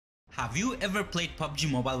Have you ever played PUBG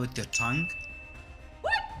Mobile with your tongue?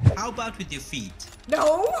 What? How about with your feet?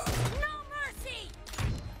 No. No mercy.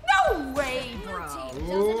 No way,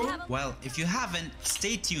 bro. Well, if you haven't,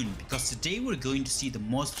 stay tuned because today we're going to see the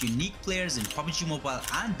most unique players in PUBG Mobile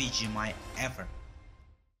and BGMI ever.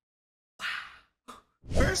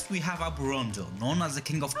 First, we have Abu Rondo, known as the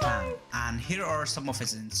King of Clan, and here are some of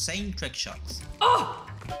his insane trick shots. Oh!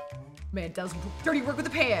 Man does dirty work with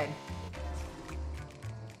the pan.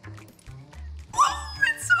 Oh,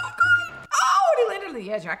 it's so good! Oh, and he landed on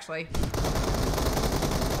the edge, actually.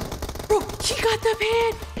 Bro, he got the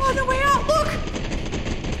pan on the way out, look!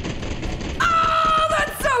 Oh,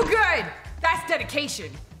 that's so good! That's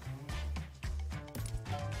dedication.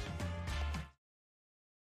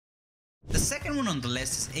 The second one on the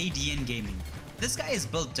list is ADN Gaming. This guy is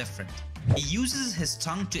built different. He uses his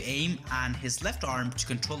tongue to aim and his left arm to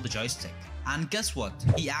control the joystick. And guess what?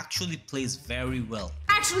 He actually plays very well.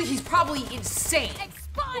 Actually, he's probably insane.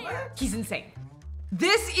 Expire. He's insane.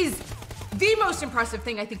 This is the most impressive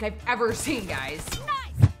thing I think I've ever seen, guys.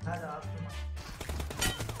 Nice. Like,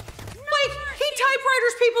 he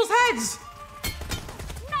typewriters people's heads.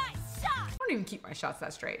 Nice shot. I don't even keep my shots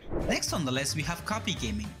that straight. Next on the list we have Copy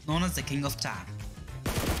Gaming, known as the King of Tab.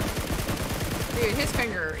 Dude, his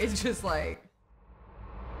finger is just like...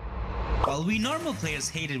 While we normal players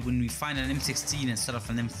hate it when we find an M16 instead of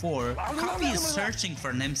an M4, Copy is searching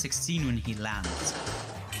for an M16 when he lands.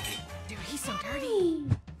 Dude, he's so dirty.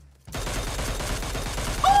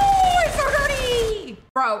 Oh, it's so dirty!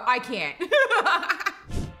 Bro, I can't.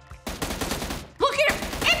 Look at him!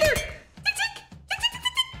 And there! Tick, tick, tick, tick, tick,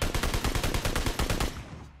 tick.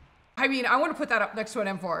 I mean, I want to put that up next to an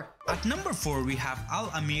M4. At number 4 we have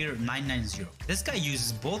Al Amir 990. This guy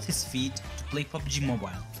uses both his feet to play PUBG Mobile.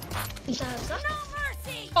 No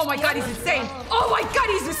mercy. Oh my god, he's insane! Oh my god,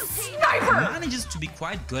 he's a He sniper! manages to be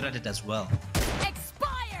quite good at it as well.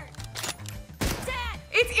 Expired. Dead.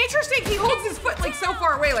 It's interesting, he holds his foot like so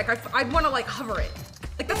far away, like I'd want to like hover it.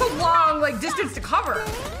 Like that's a long like distance to cover.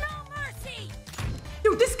 No mercy.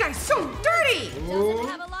 Dude, this guy's so dirty! Doesn't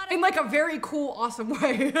have a lot of In like a very cool, awesome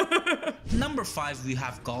way. Number 5 we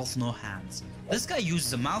have Golf No Hands. This guy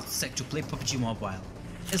uses a mouse stick to play PUBG Mobile.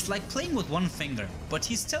 It's like playing with one finger, but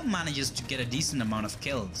he still manages to get a decent amount of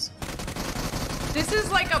kills. This is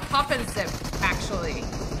like a pop and sip, actually.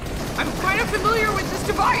 I'm kind of familiar with this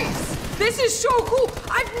device. This is so cool.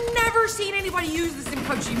 I've never seen anybody use this in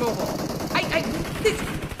PUBG Mobile.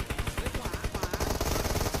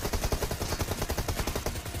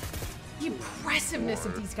 The impressiveness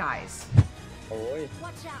of these guys. โอ้ย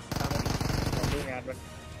watch out. มีงาน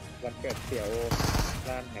วันเกิดเสี่ยว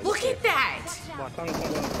ร้านไหน Look at that. Watch out. ต้อง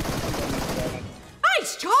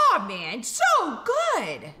Nice job, man. So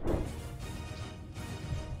good.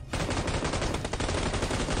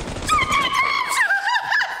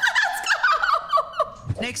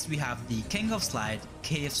 Next we have the King of Slide,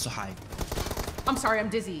 KF Sohaib. I'm sorry,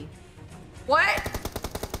 I'm dizzy. What?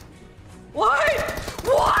 What?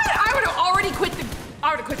 What? I would have already quit the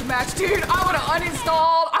match, dude. I would have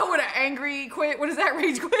uninstalled. I would have angry quit. What is that?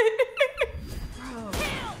 Rage quit? Bro.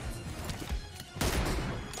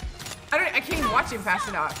 I can't even watch him fast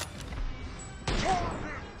enough.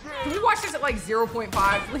 Can we watch this at like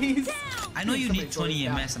 0.5, please? I know you need 20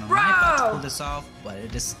 ms and an Bro! iPad to pull this off, but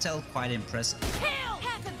it is still quite impressive.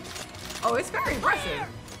 Oh, it's very impressive.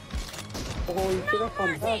 โอ้ยคิดว่าคอ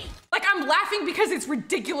มได้ Like, I'm laughing because it's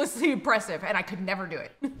ridiculously impressive, and I could never do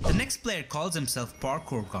it. The next player calls himself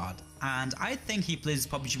Parkour God, and I think he plays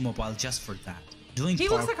PUBG Mobile just for that. Doing He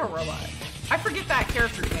looks like a robot. I forget that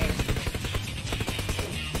character's name.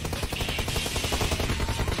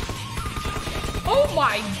 Oh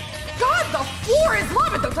my god, the floor is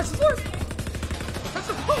lava! Don't touch the floor! Touch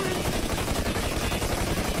the floor!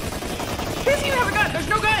 He doesn't even have a gun!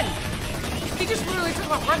 There's no gun! He just literally took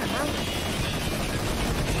off running, bro.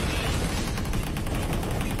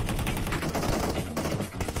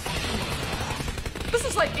 This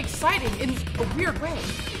is like exciting in a weird way.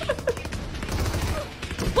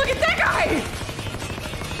 Look at that guy!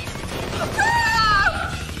 Ah!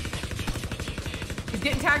 He's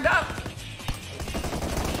getting tagged up.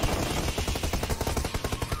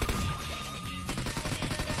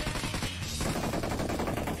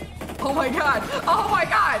 Oh my god! Oh my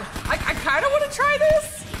god! I kind of want to try this,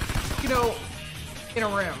 you know, in a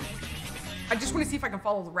room. I just want to see if I can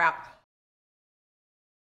follow the route.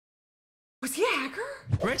 Was he a hacker?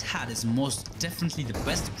 Red Hat is most definitely the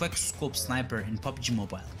best quick-scope sniper in PUBG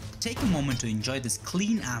Mobile. Take a moment to enjoy this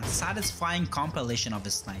clean and satisfying compilation of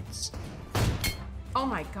his snipes. Oh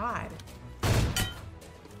my god.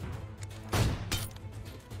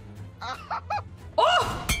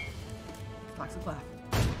 Oh! Sleep left.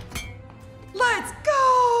 Let's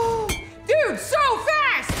go! Dude, so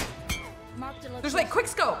fast! Marked a location. There's like quick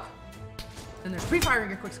scope. And there's pre-firing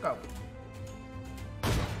your quick scope.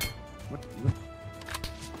 What?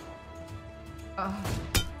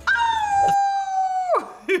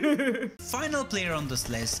 Final player on this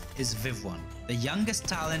list is Viv1, the youngest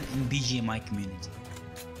talent in BGMI community.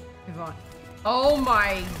 Yvonne. Oh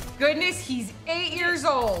my goodness, he's 8 years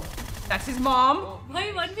old. That's his mom.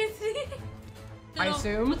 भाई 1v3 I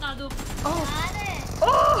assume. बता दो Oh!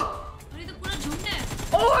 Oh! अरे तो पूरा झुंड है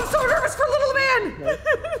Oh, I'm so nervous for little man!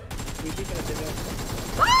 Easy कर देगा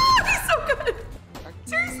Oh, he's so good!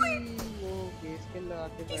 Seriously? वो बेस के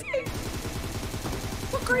लाते He's बैठे 8.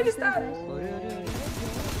 What grade is that?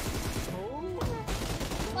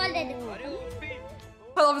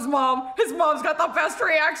 I love his mom. His mom's got the best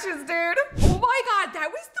reactions, dude. Oh my god, that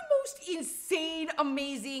was the most insane,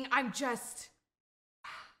 amazing. I'm just...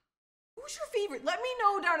 Who's your favorite? Let me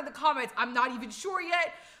know down in the comments. I'm not even sure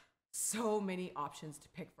yet. So many options to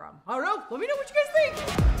pick from. I don't know. Let me know what you guys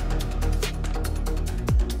think.